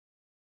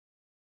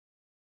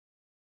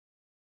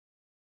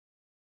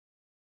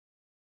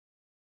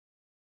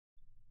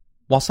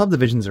While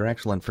subdivisions are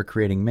excellent for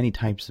creating many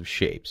types of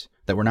shapes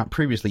that were not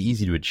previously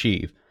easy to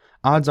achieve,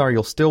 odds are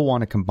you'll still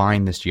want to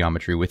combine this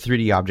geometry with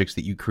 3D objects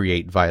that you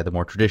create via the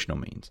more traditional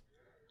means.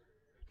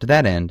 To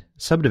that end,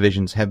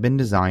 subdivisions have been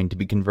designed to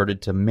be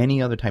converted to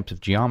many other types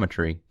of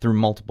geometry through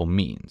multiple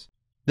means.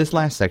 This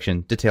last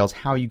section details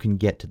how you can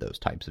get to those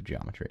types of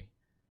geometry.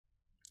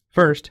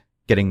 First,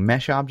 getting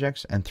mesh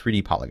objects and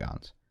 3D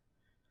polygons.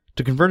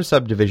 To convert a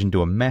subdivision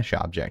to a mesh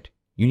object,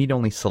 you need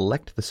only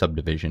select the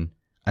subdivision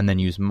and then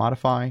use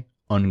Modify,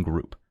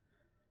 Ungroup.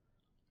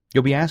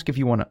 You'll be asked if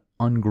you want to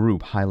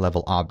ungroup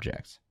high-level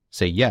objects.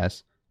 Say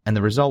yes, and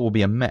the result will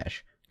be a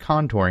mesh,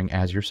 contouring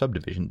as your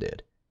subdivision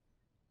did.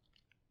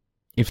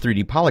 If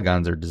 3D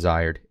polygons are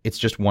desired, it's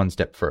just one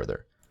step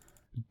further.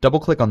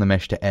 Double-click on the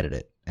mesh to edit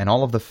it, and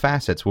all of the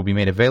facets will be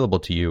made available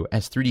to you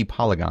as 3D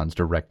polygons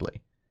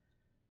directly.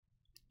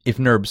 If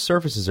NURBS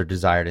surfaces are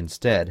desired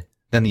instead,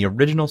 then the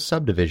original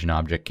subdivision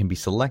object can be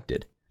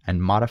selected,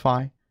 and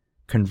Modify,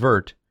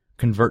 Convert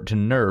to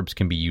NURBS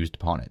can be used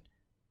upon it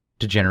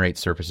to generate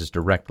surfaces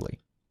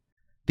directly.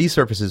 These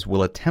surfaces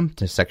will attempt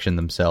to section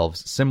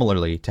themselves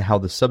similarly to how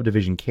the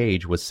subdivision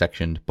cage was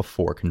sectioned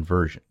before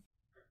conversion.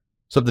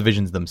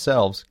 Subdivisions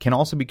themselves can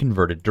also be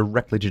converted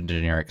directly to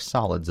generic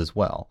solids as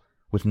well,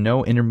 with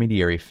no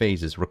intermediary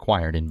phases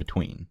required in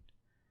between.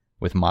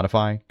 With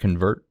Modify,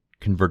 Convert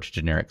to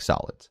generic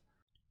solids.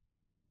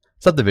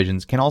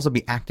 Subdivisions can also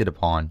be acted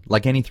upon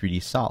like any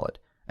 3D solid,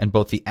 and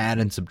both the Add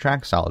and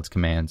Subtract solids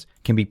commands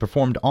can be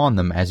performed on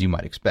them as you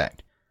might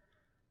expect,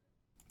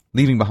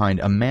 leaving behind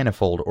a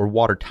manifold or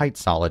watertight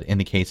solid in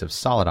the case of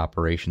solid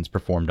operations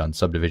performed on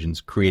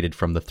subdivisions created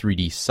from the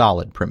 3D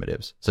solid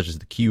primitives, such as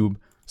the cube,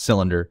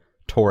 cylinder,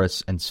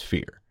 torus, and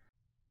sphere.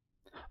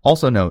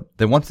 Also note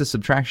that once the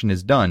subtraction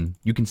is done,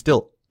 you can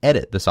still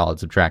edit the solid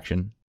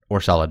subtraction, or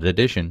solid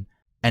addition,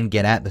 and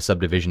get at the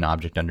subdivision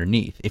object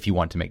underneath if you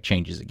want to make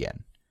changes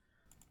again.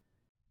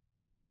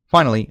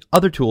 Finally,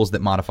 other tools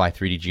that modify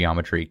 3D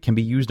geometry can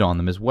be used on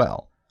them as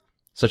well,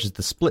 such as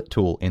the Split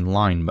tool in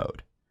line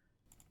mode.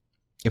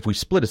 If we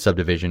split a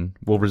subdivision,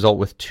 we'll result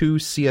with two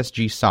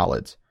CSG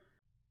solids,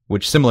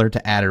 which, similar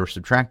to added or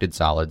subtracted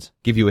solids,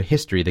 give you a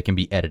history that can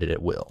be edited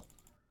at will.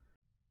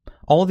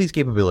 All of these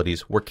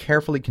capabilities were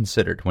carefully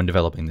considered when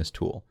developing this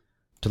tool,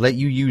 to let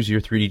you use your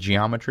 3D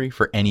geometry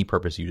for any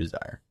purpose you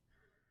desire.